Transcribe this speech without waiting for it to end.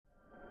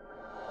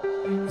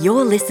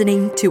You're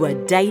listening to A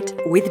Date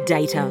with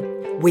Data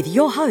with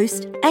your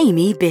host,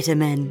 Amy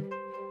Bitterman.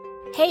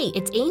 Hey,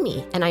 it's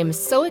Amy, and I'm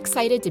so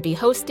excited to be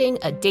hosting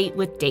A Date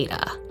with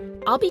Data.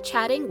 I'll be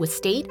chatting with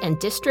state and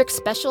district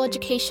special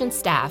education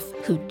staff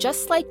who,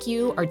 just like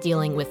you, are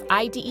dealing with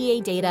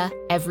IDEA data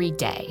every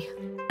day.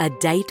 A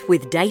Date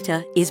with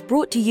Data is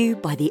brought to you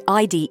by the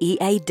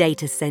IDEA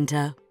Data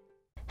Center.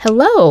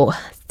 Hello.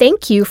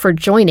 Thank you for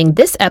joining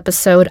this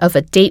episode of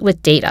A Date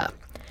with Data.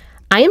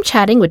 I am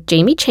chatting with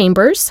Jamie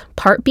Chambers,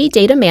 Part B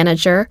Data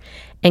Manager,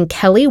 and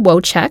Kelly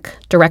Wojcik,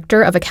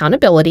 Director of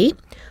Accountability.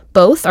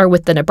 Both are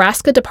with the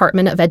Nebraska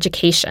Department of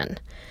Education.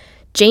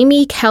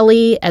 Jamie,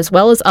 Kelly, as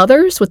well as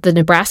others with the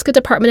Nebraska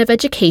Department of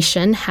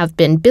Education have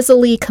been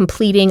busily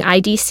completing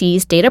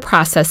IDC's data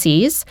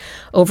processes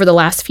over the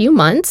last few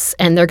months,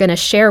 and they're going to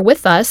share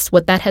with us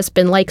what that has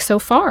been like so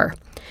far.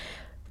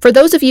 For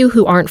those of you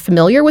who aren't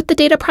familiar with the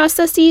data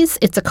processes,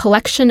 it's a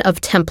collection of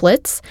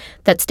templates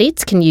that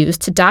states can use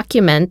to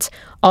document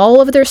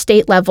all of their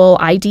state-level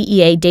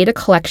IDEA data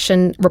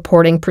collection,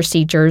 reporting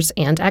procedures,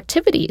 and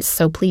activities.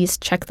 So please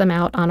check them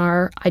out on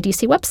our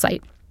IDC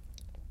website.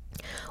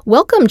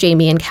 Welcome,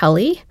 Jamie and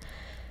Kelly.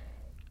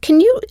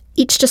 Can you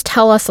each just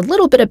tell us a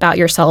little bit about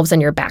yourselves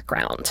and your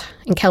background?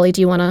 And Kelly,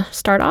 do you want to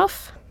start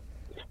off?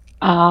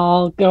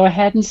 I'll go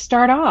ahead and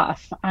start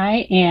off.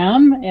 I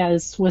am,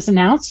 as was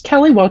announced,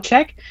 Kelly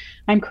Wojcik.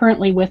 I'm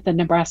currently with the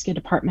Nebraska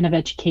Department of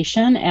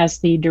Education as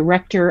the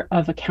Director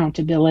of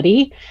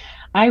Accountability.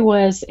 I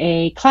was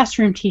a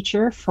classroom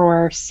teacher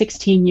for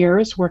 16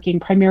 years, working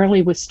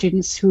primarily with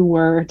students who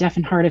were deaf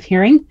and hard of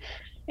hearing,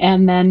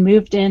 and then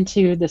moved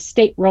into the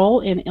state role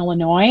in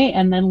Illinois,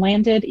 and then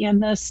landed in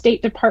the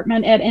State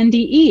Department at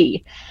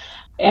NDE.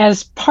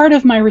 As part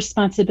of my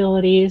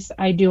responsibilities,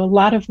 I do a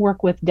lot of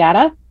work with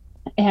data,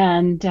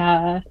 and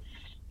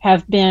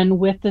have been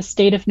with the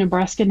state of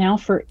Nebraska now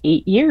for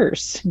 8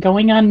 years,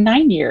 going on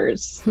 9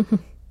 years.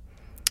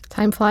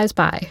 Time flies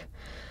by.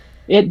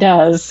 It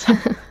does.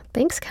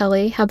 Thanks,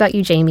 Kelly. How about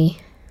you, Jamie?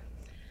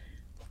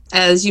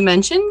 As you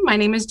mentioned, my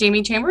name is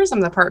Jamie Chambers.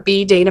 I'm the Part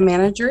B Data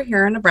Manager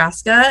here in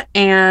Nebraska,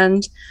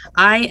 and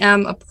I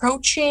am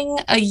approaching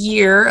a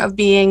year of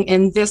being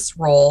in this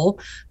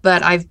role,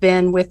 but I've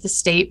been with the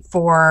state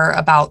for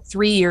about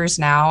 3 years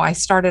now. I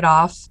started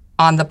off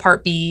on the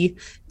Part B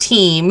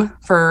team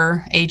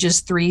for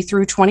ages 3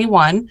 through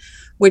 21,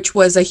 which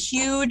was a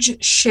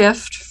huge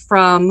shift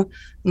from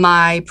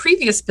my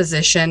previous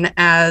position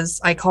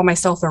as I call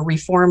myself a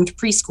reformed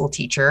preschool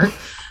teacher.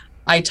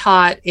 I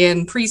taught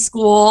in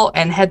preschool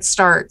and Head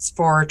Starts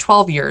for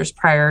 12 years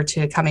prior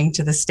to coming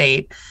to the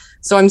state.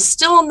 So I'm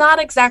still not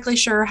exactly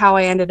sure how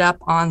I ended up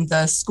on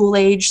the school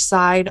age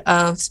side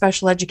of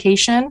special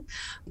education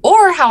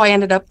or how I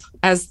ended up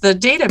as the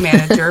data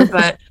manager,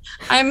 but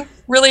I'm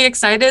really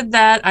excited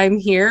that I'm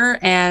here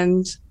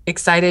and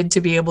excited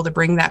to be able to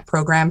bring that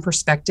program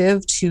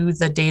perspective to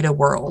the data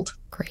world.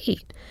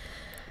 Great.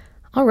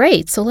 All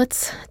right, so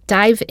let's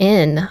dive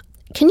in.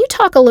 Can you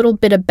talk a little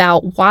bit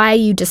about why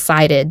you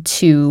decided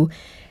to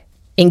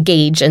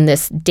engage in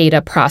this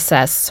data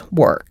process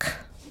work?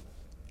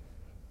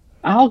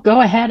 I'll go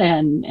ahead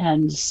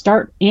and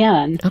start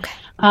in. Okay.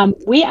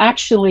 We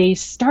actually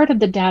started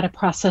the data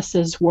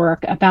processes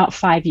work about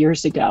 5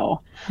 years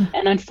ago.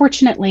 And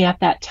unfortunately,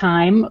 at that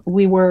time,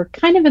 we were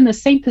kind of in the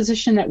same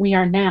position that we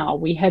are now.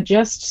 We had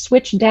just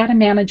switched data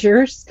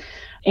managers,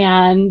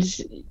 and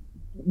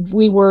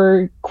we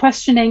were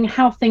questioning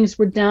how things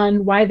were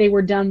done, why they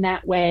were done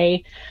that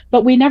way,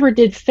 but we never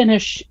did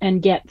finish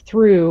and get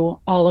through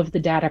all of the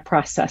data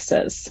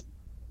processes.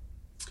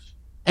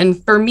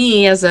 And for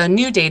me, as a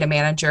new data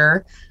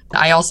manager,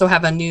 I also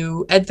have a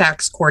new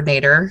EdFax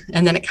coordinator.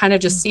 And then it kind of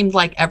just seemed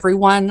like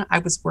everyone I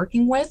was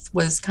working with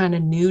was kind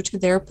of new to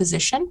their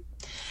position.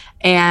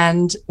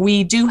 And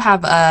we do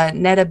have a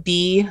NETA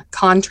B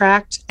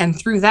contract. And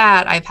through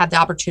that, I've had the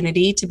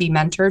opportunity to be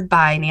mentored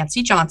by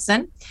Nancy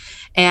Johnson.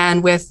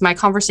 And with my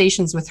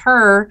conversations with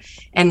her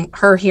and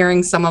her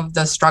hearing some of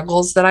the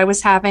struggles that I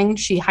was having,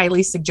 she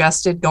highly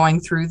suggested going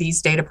through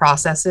these data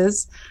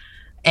processes.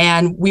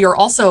 And we are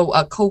also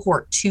a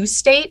cohort 2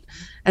 state.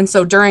 And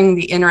so during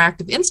the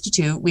Interactive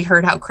Institute, we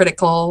heard how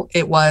critical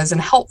it was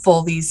and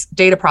helpful these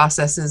data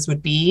processes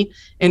would be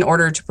in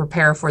order to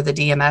prepare for the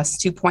DMS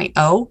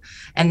 2.0.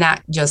 And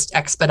that just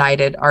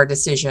expedited our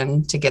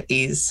decision to get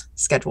these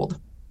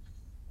scheduled.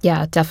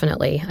 Yeah,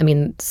 definitely. I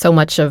mean, so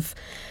much of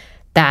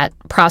that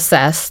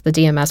process, the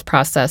DMS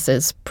process,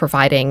 is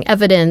providing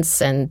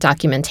evidence and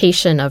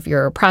documentation of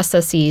your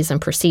processes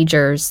and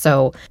procedures.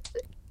 So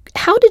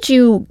how did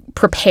you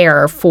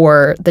prepare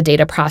for the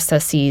data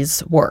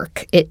processes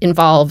work? It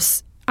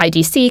involves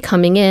IDC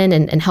coming in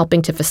and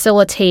helping to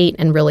facilitate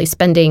and really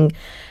spending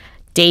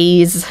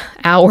days,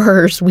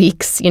 hours,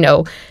 weeks,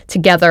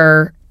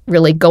 together,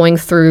 really going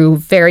through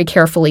very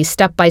carefully,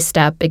 step by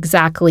step,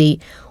 exactly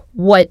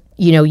what,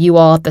 you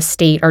all at the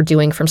state are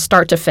doing from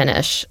start to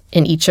finish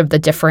in each of the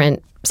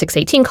different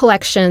 618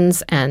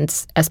 collections and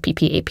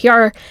SPP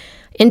APR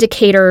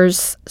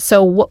indicators.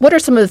 So what are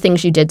some of the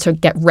things you did to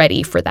get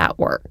ready for that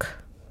work?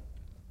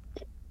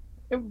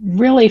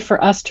 really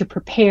for us to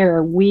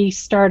prepare, we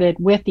started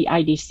with the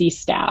IDC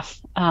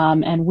staff,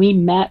 and we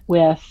met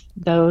with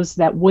those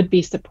that would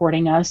be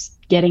supporting us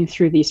getting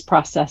through these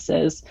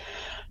processes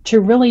to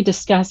really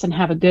discuss and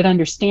have a good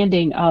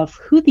understanding of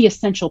who the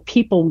essential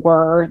people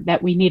were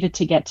that we needed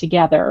to get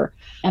together.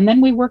 And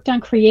then we worked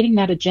on creating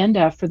that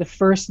agenda for the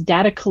first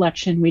data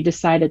collection we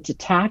decided to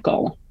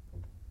tackle.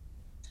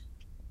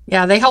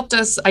 Yeah, they helped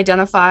us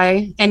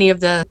identify any of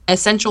the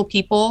essential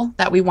people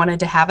that we wanted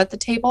to have at the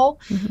table.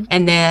 Mm-hmm.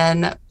 And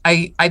then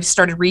I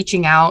started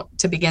reaching out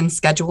to begin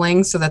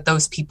scheduling so that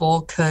those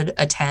people could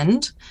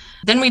attend.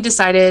 Then we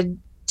decided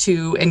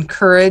to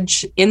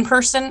encourage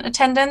in-person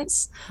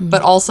attendance,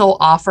 but also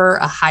offer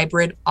a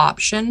hybrid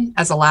option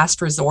as a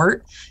last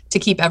resort to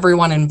keep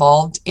everyone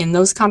involved in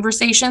those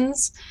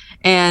conversations.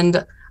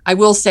 And I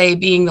will say,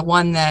 being the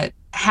one that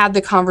had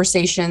the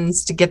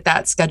conversations to get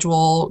that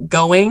schedule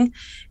going,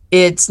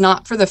 it's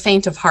not for the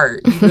faint of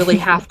heart. You really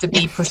have to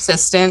be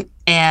persistent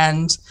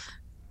and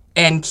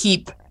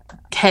keep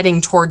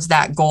heading towards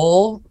that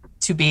goal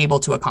to be able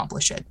to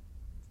accomplish it.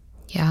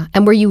 Yeah.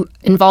 And were you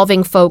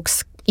involving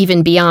folks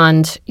even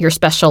beyond your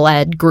special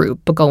ed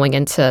group, but going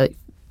into,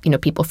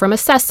 people from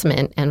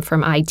assessment and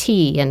from IT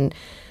and,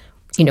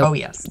 Oh,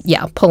 yes.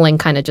 Yeah, pulling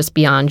kind of just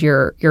beyond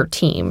your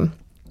team.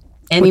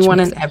 Anyone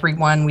and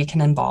everyone we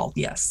can involve,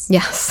 yes.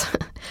 Yes,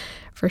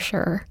 for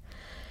sure.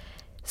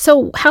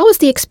 So how has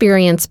the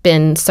experience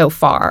been so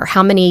far?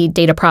 How many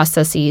data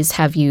processes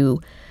have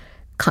you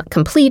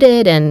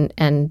completed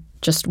and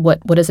just what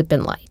has it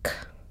been like?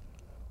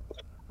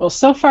 Well,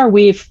 so far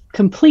we've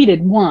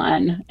completed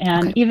one,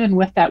 and okay. Even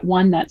with that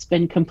one that's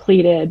been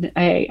completed,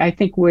 I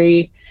think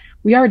we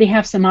already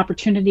have some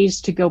opportunities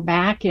to go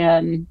back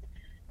and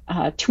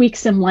tweak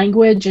some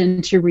language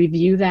and to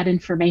review that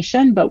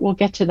information, but we'll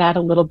get to that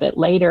a little bit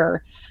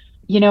later.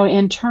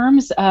 In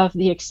terms of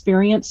the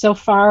experience so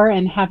far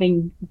and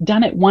having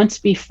done it once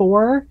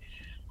before,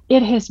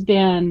 it has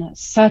been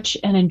such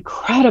an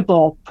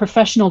incredible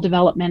professional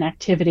development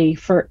activity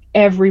for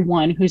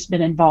everyone who's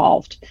been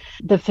involved.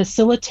 The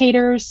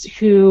facilitators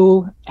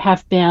who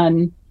have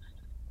been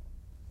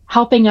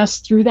helping us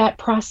through that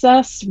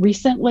process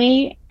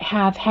recently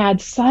have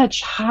had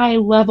such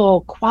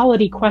high-level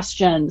quality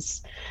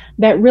questions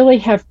that really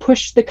have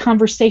pushed the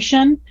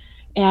conversation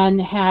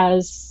and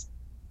has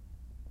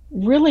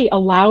really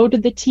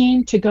allowed the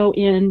team to go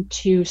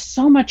into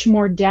so much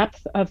more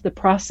depth of the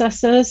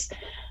processes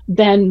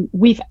than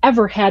we've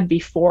ever had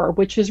before,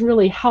 which has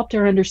really helped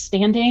our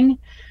understanding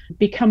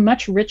become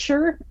much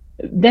richer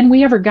than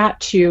we ever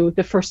got to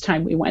the first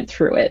time we went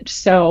through it.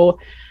 So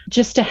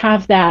just to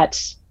have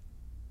that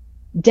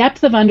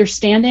depth of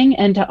understanding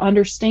and to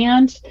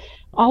understand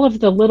all of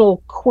the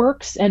little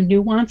quirks and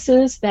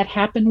nuances that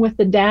happen with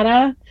the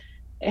data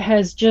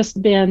has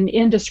just been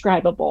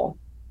indescribable.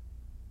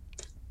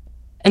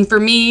 And for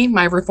me,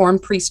 my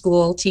reformed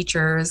preschool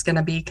teacher is going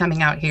to be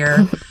coming out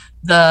here.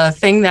 The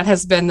thing that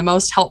has been the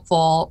most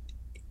helpful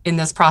in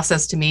this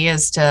process to me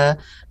is to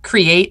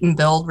create and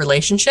build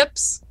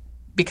relationships,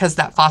 because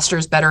that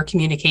fosters better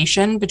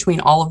communication between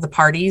all of the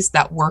parties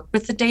that work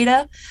with the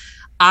data.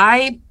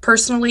 I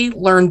personally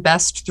learn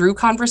best through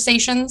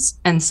conversations,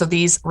 and so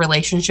these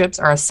relationships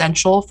are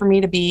essential for me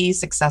to be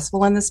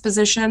successful in this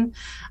position.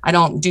 I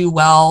don't do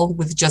well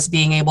with just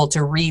being able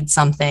to read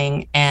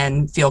something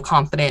and feel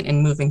confident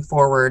in moving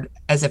forward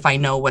as if I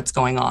know what's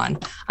going on.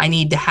 I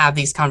need to have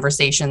these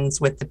conversations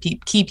with the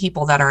key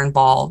people that are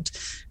involved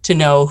to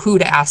know who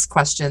to ask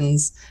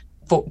questions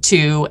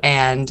to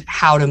and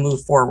how to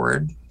move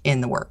forward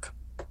in the work.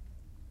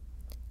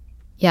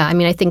 Yeah,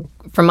 I think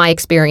from my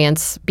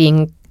experience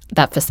being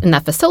in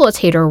that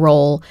facilitator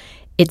role,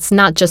 it's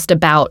not just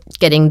about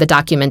getting the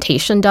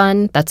documentation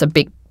done. That's a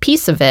big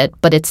piece of it,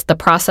 but it's the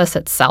process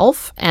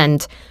itself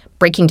and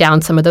breaking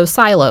down some of those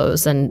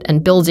silos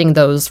and building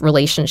those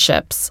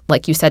relationships,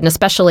 like you said, and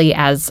especially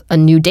as a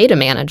new data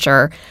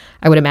manager,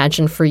 I would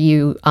imagine for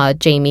you,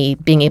 Jamie,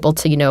 being able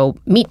to,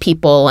 meet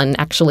people and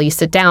actually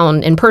sit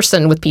down in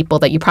person with people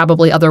that you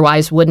probably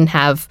otherwise wouldn't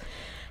have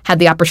had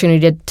the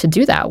opportunity to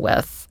do that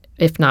with,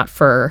 if not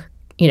for,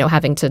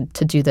 having to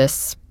do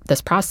this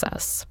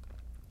process.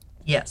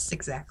 Yes,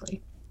 exactly.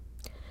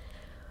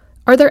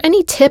 Are there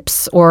any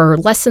tips or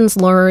lessons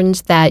learned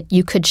that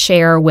you could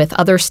share with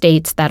other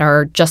states that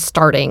are just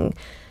starting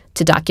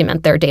to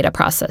document their data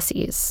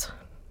processes?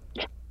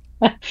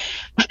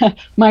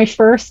 My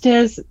first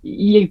is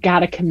you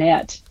got to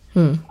commit.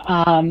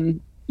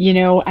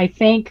 I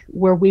think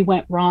where we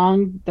went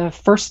wrong the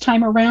first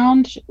time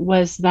around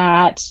was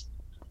that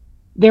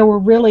there were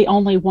really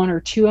only one or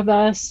two of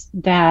us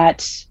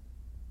that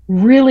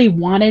really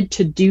wanted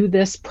to do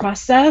this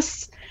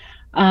process.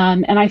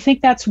 And I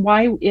think that's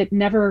why it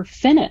never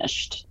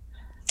finished.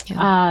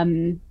 Yeah.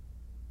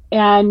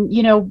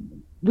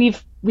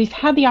 We've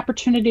had the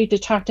opportunity to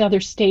talk to other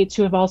states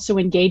who have also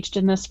engaged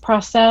in this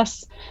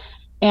process.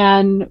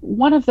 And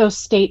one of those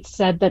states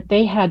said that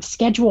they had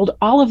scheduled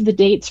all of the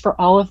dates for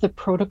all of the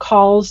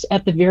protocols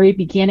at the very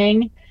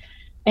beginning.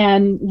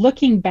 And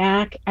looking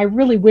back, I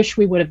really wish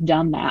we would have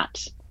done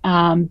that.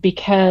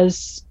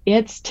 because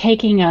it's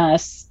taking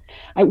us.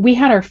 We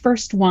had our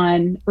first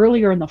one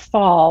earlier in the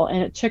fall,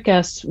 and it took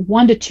us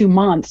 1 to 2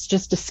 months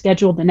just to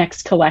schedule the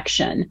next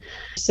collection.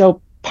 So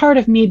part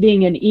of me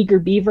being an eager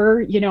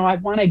beaver, I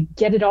want to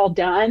get it all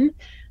done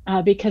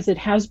because it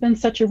has been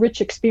such a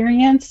rich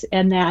experience,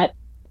 and that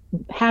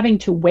having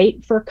to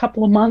wait for a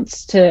couple of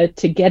months to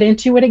get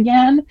into it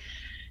again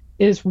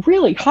is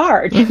really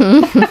hard.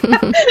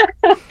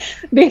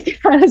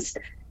 Because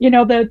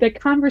the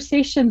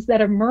conversations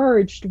that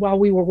emerged while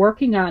we were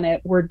working on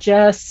it were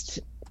just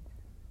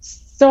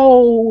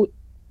so,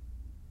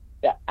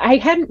 I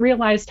hadn't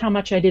realized how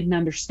much I didn't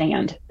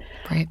understand.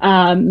 Right.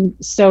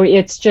 So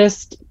it's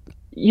just,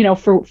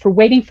 for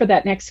waiting for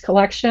that next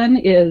collection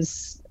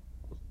is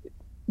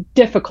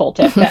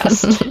difficult at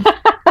best.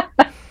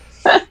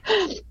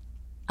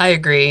 I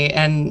agree.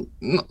 And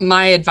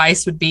my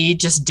advice would be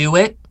just do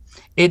it.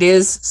 It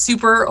is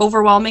super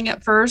overwhelming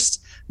at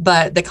first,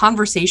 but the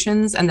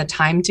conversations and the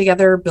time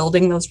together,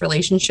 building those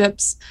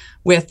relationships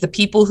with the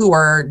people who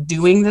are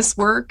doing this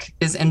work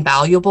is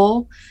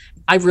invaluable.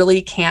 I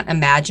really can't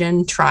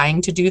imagine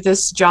trying to do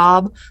this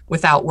job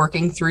without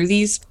working through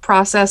these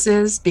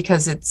processes,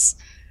 because it's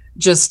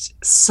just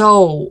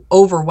so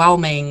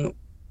overwhelming,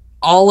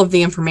 all of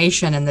the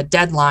information and the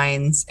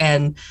deadlines,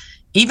 and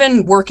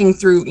even working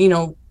through,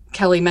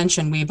 Kelly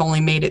mentioned we've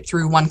only made it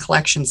through one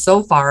collection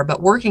so far,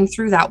 but working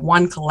through that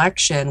one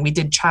collection, we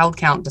did child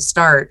count to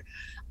start,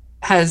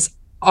 has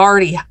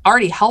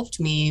already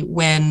helped me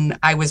when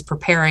I was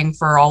preparing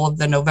for all of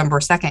the November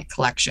 2nd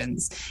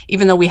collections.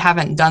 Even though we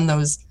haven't done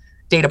those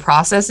data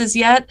processes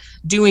yet,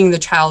 doing the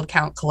child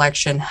count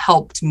collection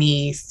helped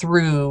me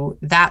through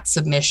that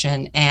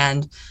submission.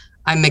 And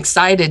I'm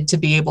excited to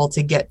be able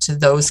to get to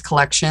those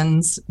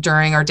collections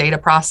during our data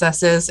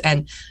processes.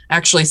 And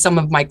actually, some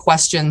of my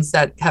questions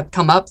that have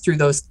come up through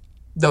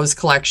those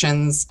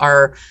collections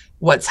are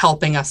what's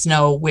helping us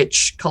know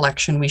which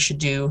collection we should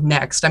do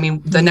next. I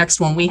mean, the next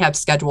one we have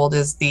scheduled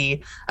is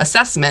the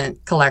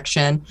assessment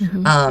collection.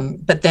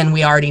 But then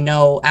we already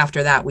know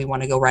after that, we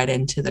want to go right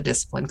into the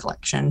discipline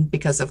collection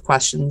because of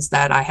questions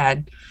that I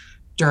had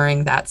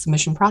during that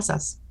submission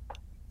process.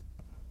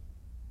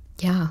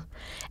 Yeah.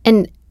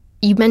 And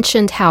you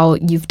mentioned how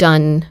you've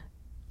done,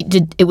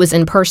 it was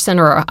in person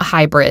or a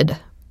hybrid,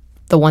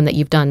 the one that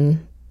you've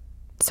done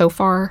so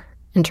far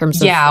in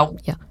terms of? Yeah.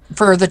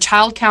 For the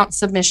child count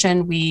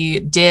submission, we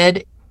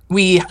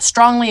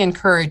strongly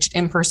encouraged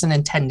in-person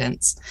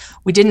attendance.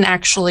 We didn't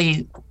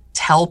actually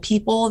tell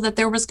people that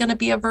there was going to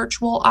be a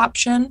virtual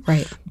option,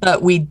 right?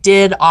 But we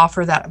did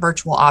offer that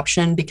virtual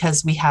option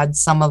because we had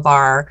some of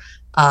our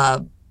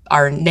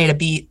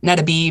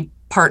NetaB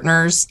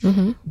partners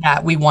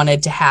that we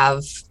wanted to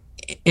have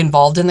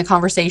involved in the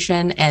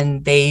conversation,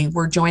 and they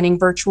were joining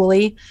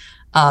virtually.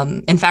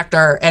 In fact,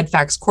 our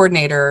EdFax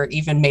coordinator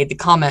even made the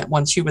comment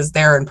once she was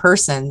there in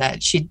person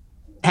that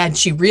had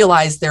she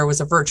realized there was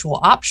a virtual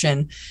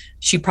option,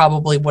 she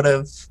probably would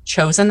have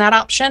chosen that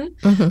option.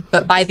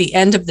 But by the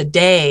end of the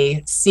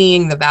day,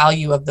 seeing the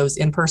value of those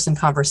in-person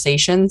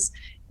conversations,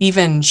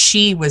 even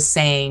she was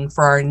saying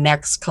for our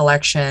next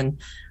collection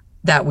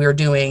that we're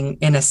doing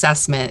in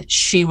assessment,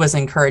 she was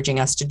encouraging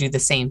us to do the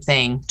same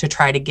thing, to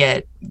try to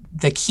get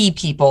the key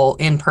people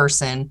in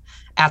person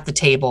at the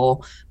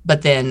table.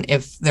 But then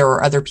if there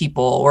are other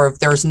people, or if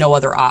there's no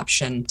other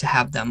option, to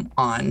have them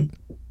on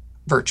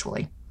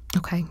virtually.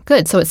 Okay,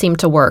 good. So it seemed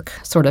to work,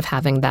 sort of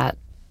having that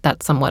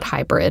somewhat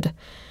hybrid.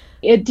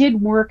 It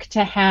did work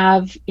to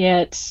have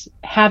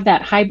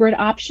that hybrid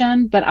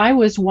option, but I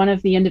was one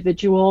of the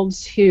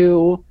individuals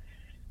who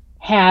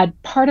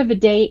had part of a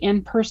day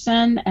in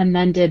person and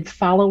then did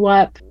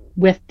follow-up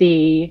with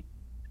the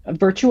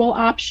virtual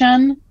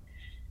option.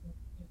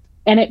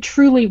 And it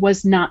truly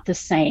was not the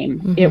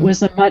same. It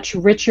was a much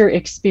richer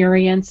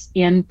experience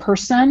in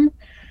person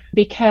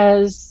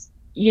because,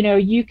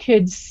 you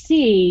could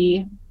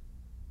see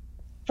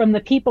from the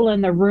people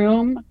in the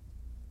room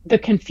the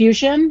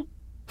confusion,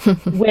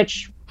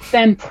 which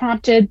then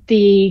prompted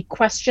the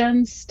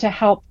questions to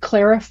help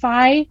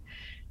clarify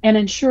and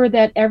ensure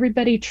that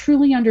everybody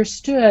truly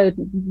understood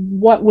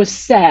what was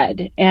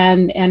said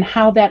and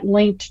how that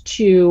linked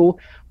to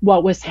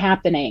what was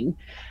happening.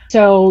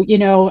 So,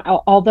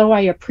 although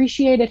I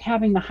appreciated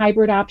having the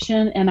hybrid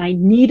option and I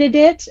needed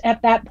it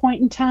at that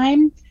point in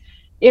time,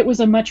 it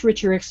was a much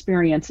richer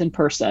experience in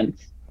person.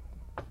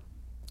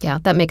 Yeah,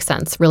 that makes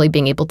sense. Really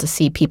being able to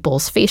see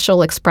people's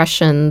facial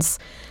expressions,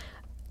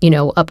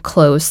 up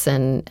close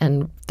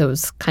and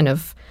those kind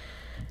of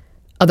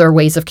other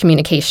ways of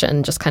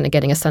communication, just kind of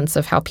getting a sense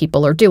of how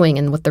people are doing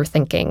and what they're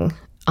thinking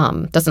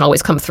doesn't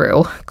always come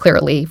through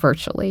clearly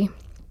virtually.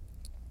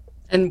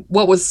 And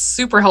what was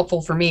super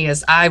helpful for me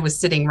is I was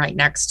sitting right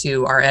next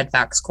to our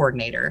EdFax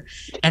coordinator.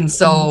 And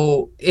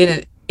so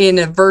in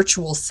a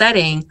virtual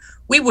setting,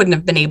 we wouldn't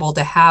have been able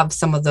to have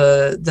some of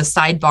the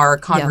sidebar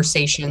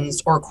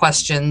conversations or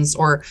questions,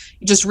 or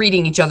just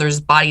reading each other's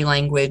body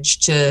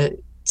language to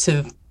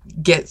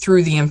get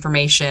through the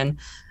information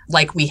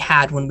like we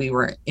had when we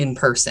were in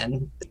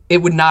person. It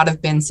would not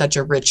have been such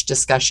a rich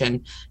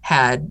discussion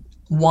had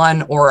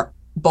one or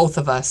both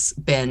of us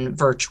been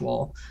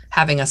virtual.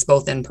 Having us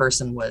both in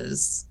person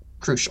was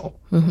crucial.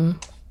 Mm-hmm.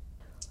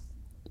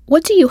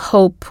 What do you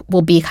hope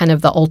will be kind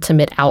of the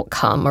ultimate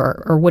outcome,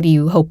 or what do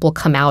you hope will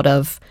come out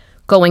of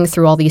going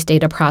through all these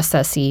data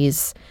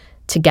processes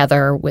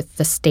together with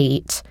the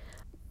state?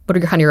 What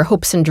are your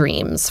hopes and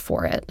dreams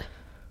for it?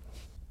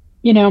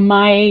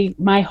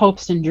 My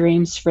hopes and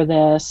dreams for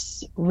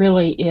this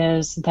really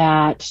is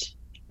that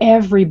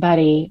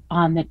everybody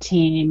on the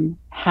team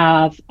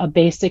have a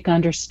basic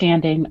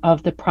understanding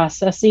of the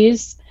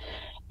processes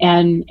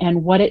and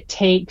what it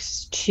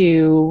takes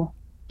to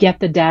get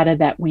the data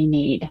that we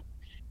need.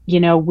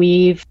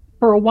 We've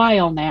for a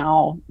while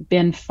now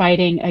been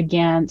fighting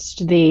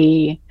against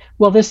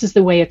this is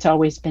the way it's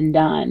always been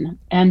done.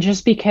 And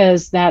just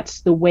because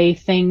that's the way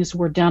things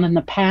were done in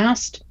the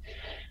past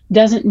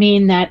doesn't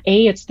mean that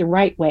A, it's the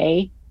right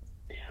way,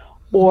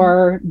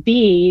 or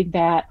B,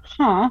 that,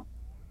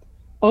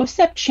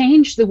 OSEP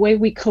changed the way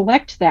we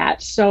collect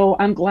that. So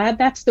I'm glad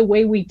that's the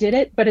way we did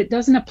it, but it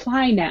doesn't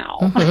apply now.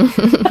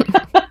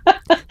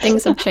 Mm-hmm.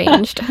 Things have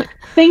changed.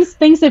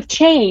 Things have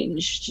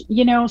changed,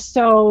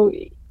 so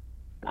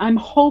I'm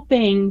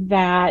hoping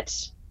that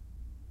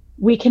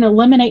we can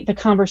eliminate the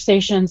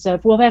conversations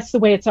of, well, that's the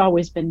way it's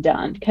always been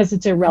done, because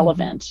it's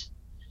irrelevant.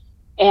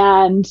 Mm-hmm.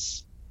 And,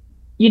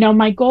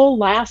 my goal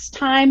last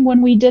time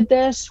when we did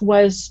this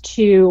was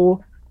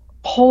to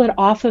pull it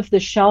off of the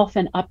shelf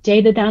and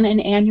update it on an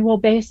annual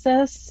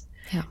basis.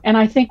 Yeah. And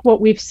I think what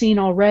we've seen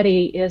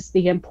already is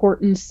the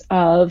importance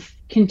of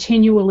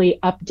continually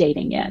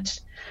updating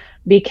it,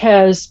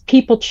 because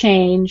people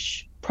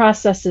change,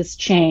 processes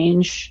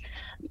change.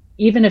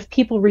 Even if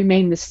people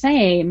remain the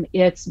same,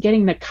 it's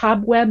getting the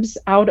cobwebs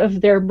out of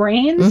their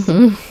brains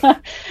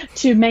mm-hmm.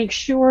 to make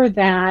sure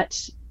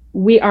that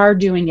we are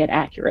doing it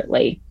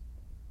accurately.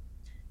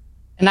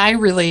 And I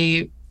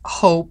really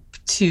hope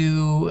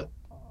to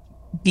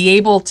be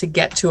able to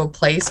get to a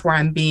place where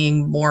I'm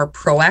being more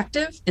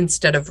proactive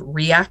instead of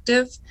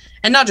reactive.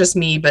 And not just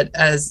me, but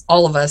as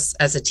all of us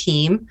as a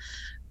team,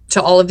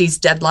 to all of these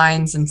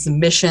deadlines and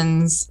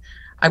submissions.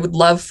 I would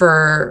love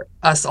for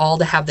us all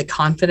to have the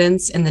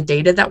confidence in the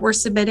data that we're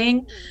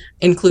submitting,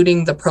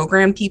 including the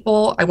program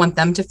people. I want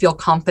them to feel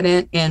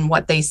confident in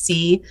what they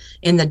see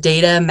in the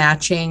data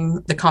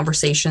matching the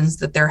conversations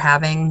that they're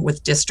having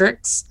with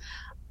districts.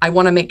 I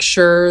want to make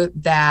sure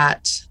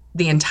that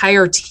the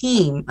entire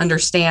team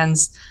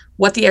understands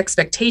what the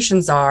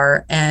expectations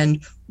are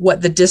and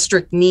what the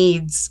district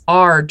needs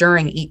are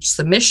during each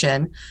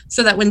submission,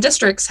 so that when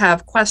districts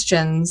have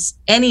questions,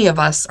 any of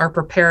us are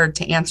prepared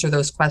to answer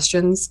those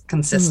questions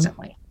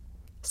consistently.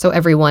 Mm-hmm. So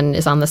everyone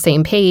is on the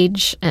same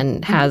page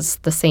and has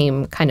the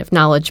same kind of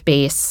knowledge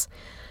base.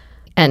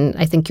 And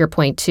I think your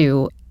point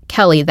too,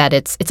 Kelly, that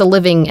it's a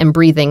living and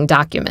breathing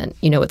document.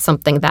 It's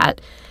something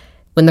that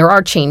when there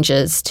are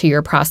changes to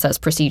your process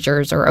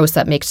procedures or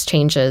OSEP makes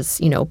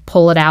changes,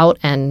 pull it out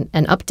and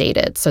update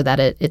it so that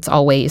it's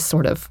always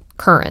sort of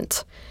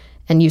current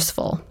and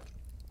useful.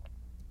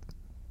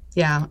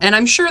 Yeah, and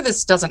I'm sure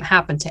this doesn't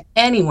happen to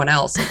anyone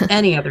else in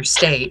any other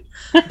state,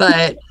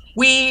 but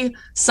we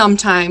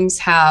sometimes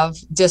have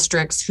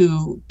districts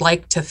who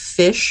like to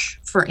fish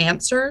for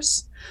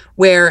answers,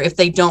 where if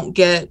they don't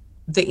get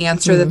the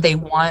answer that they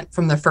want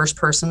from the first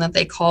person that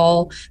they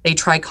call, they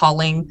try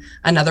calling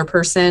another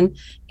person.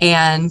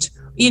 And,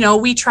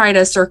 we try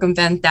to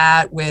circumvent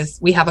that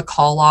we have a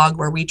call log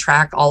where we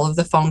track all of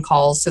the phone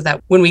calls so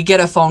that when we get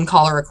a phone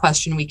call or a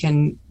question, we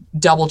can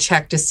double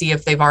check to see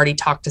if they've already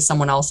talked to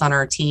someone else on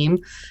our team.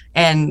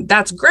 And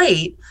that's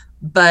great.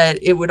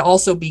 But it would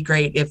also be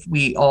great if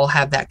we all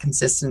have that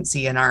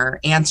consistency in our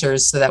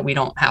answers so that we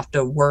don't have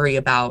to worry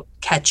about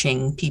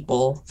catching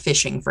people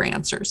fishing for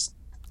answers.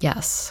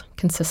 Yes,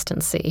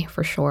 consistency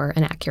for sure,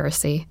 and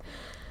accuracy.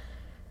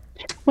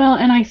 Well,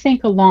 and I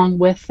think along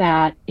with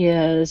that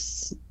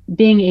is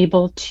being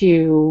able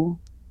to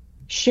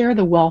share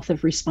the wealth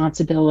of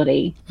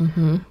responsibility.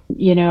 Mm-hmm.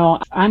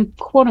 I'm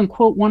quote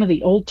unquote one of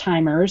the old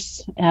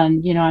timers,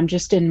 and, I'm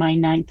just in my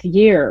 9th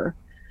year.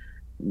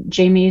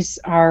 Jamie's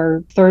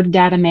our 3rd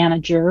data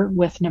manager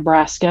with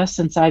Nebraska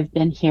since I've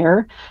been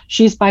here.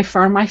 She's by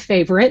far my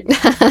favorite.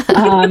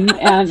 And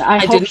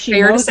I hope she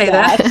knows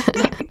that.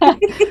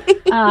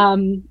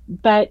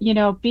 But,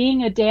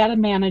 being a data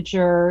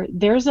manager,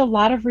 there's a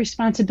lot of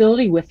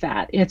responsibility with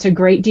that. It's a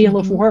great deal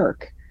of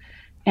work.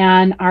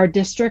 And our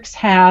districts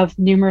have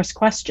numerous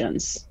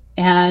questions.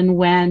 And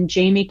when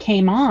Jamie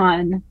came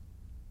on,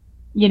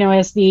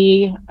 as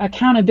the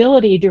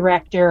accountability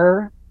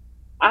director,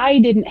 I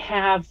didn't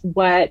have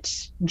what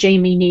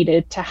Jamie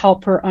needed to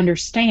help her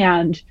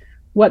understand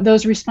what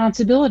those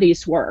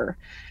responsibilities were.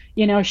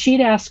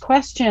 She'd ask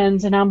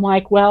questions and I'm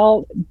like,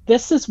 well,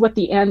 this is what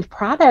the end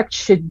product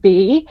should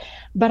be,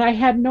 but I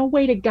had no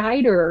way to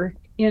guide her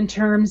in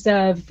terms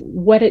of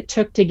what it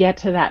took to get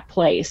to that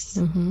place.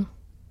 Mm-hmm.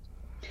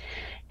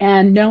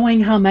 And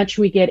knowing how much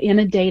we get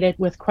inundated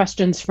with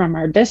questions from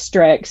our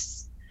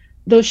districts,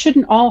 those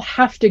shouldn't all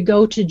have to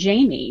go to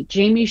Jamie.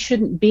 Jamie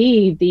shouldn't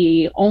be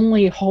the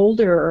only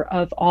holder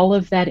of all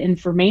of that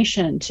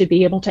information to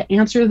be able to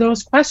answer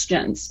those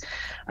questions.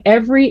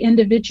 Every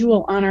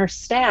individual on our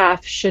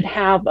staff should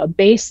have a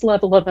base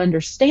level of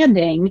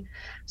understanding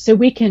so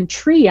we can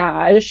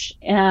triage,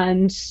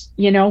 and,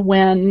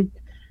 when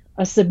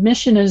a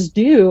submission is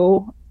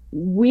due,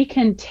 we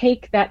can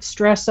take that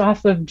stress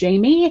off of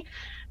Jamie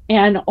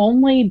and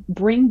only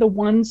bring the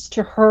ones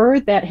to her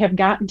that have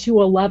gotten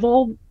to a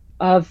level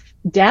of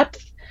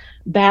depth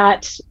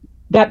that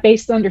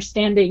base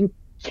understanding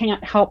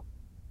can't help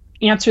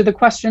answer the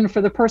question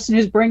for the person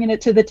who's bringing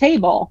it to the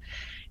table.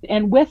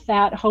 And with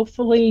that,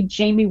 hopefully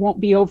Jamie won't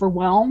be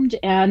overwhelmed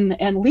and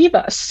leave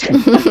us.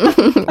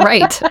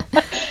 Right.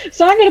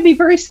 So I'm going to be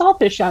very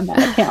selfish on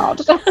that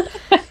account.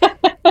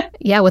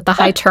 Yeah, with the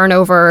high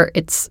turnover,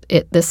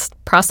 this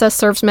process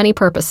serves many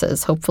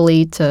purposes,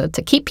 hopefully to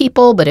keep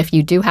people. But if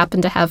you do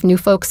happen to have new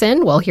folks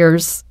in, well,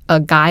 here's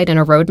a guide and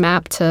a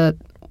roadmap to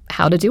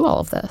how to do all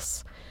of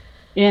this.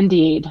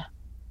 Indeed.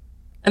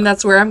 And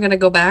that's where I'm going to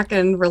go back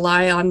and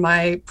rely on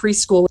my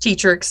preschool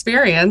teacher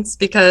experience,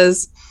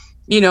 because,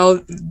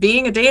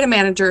 being a data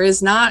manager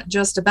is not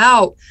just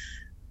about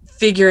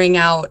figuring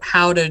out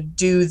how to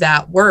do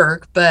that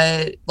work,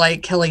 but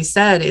like Kelly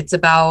said, it's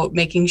about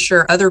making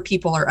sure other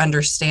people are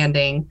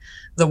understanding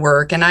the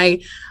work. And I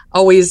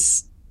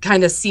always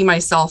kind of see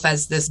myself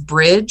as this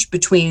bridge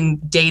between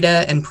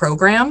data and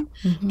program.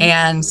 Mm-hmm.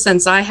 And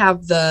since I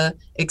have the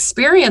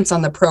experience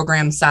on the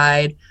program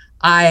side,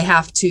 I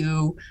have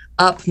to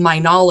up my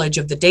knowledge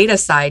of the data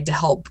side to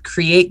help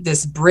create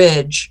this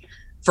bridge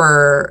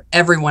for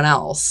everyone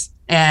else.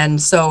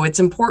 And so it's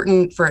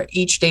important for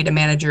each data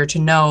manager to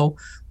know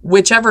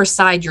whichever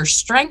side your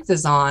strength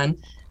is on,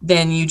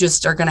 then you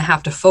just are going to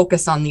have to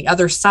focus on the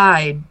other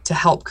side to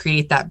help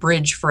create that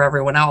bridge for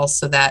everyone else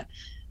so that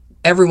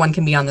everyone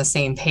can be on the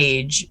same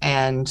page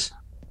and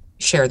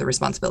share the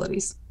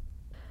responsibilities.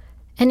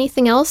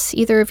 Anything else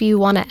either of you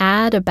want to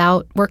add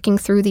about working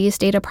through these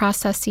data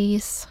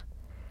processes?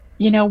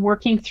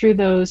 Working through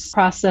those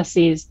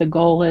processes, the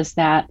goal is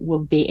that we'll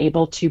be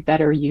able to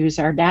better use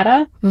our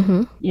data.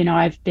 Mm-hmm.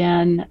 I've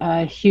been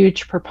a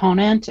huge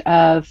proponent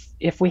of,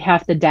 if we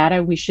have the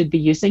data, we should be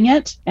using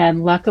it.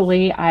 And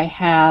luckily, I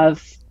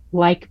have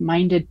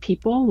like-minded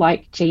people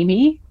like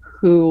Jamie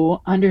who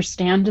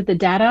understand the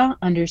data,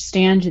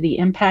 understand the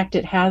impact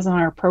it has on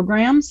our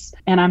programs.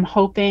 And I'm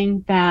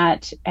hoping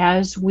that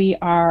as we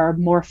are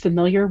more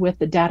familiar with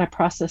the data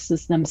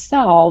processes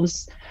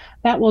themselves,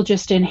 that will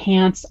just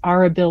enhance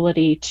our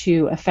ability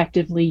to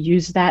effectively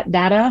use that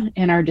data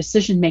in our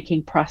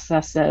decision-making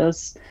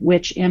processes,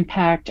 which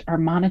impact our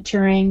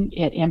monitoring,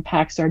 it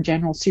impacts our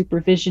general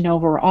supervision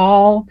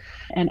overall,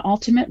 and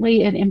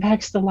ultimately it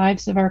impacts the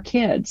lives of our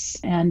kids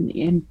and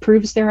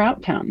improves their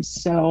outcomes.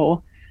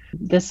 So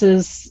this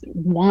is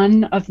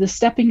one of the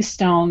stepping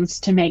stones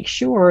to make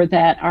sure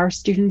that our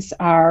students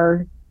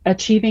are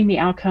achieving the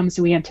outcomes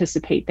we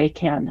anticipate they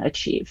can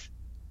achieve.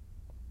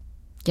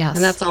 Yes.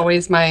 And that's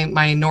always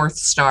my North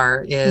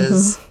Star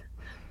is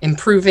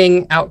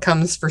improving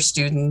outcomes for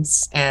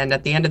students. And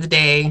at the end of the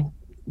day,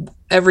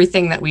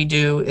 everything that we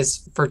do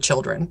is for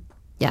children.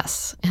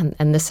 Yes.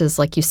 And this is,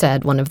 like you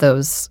said, one of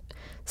those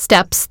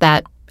steps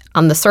that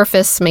on the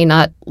surface may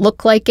not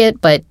look like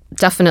it, but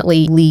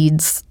definitely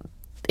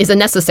is a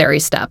necessary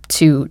step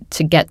to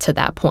get to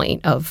that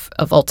point of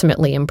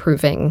ultimately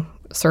improving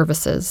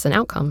services and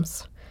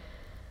outcomes.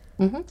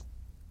 Mm-hmm.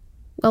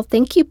 Well,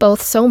 thank you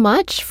both so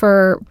much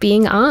for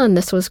being on.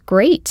 This was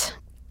great.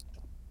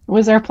 It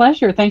was our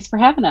pleasure. Thanks for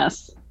having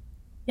us.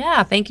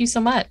 Yeah, thank you so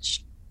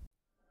much.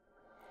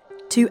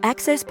 To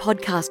access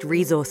podcast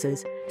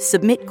resources,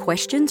 submit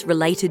questions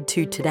related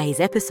to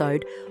today's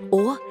episode,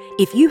 or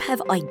if you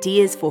have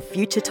ideas for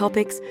future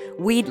topics,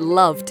 we'd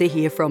love to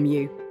hear from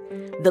you.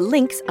 The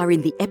links are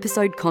in the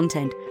episode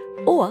content,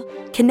 or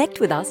connect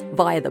with us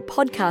via the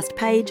podcast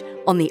page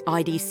on the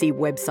IDC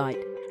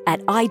website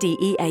at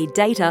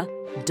ideadata.org.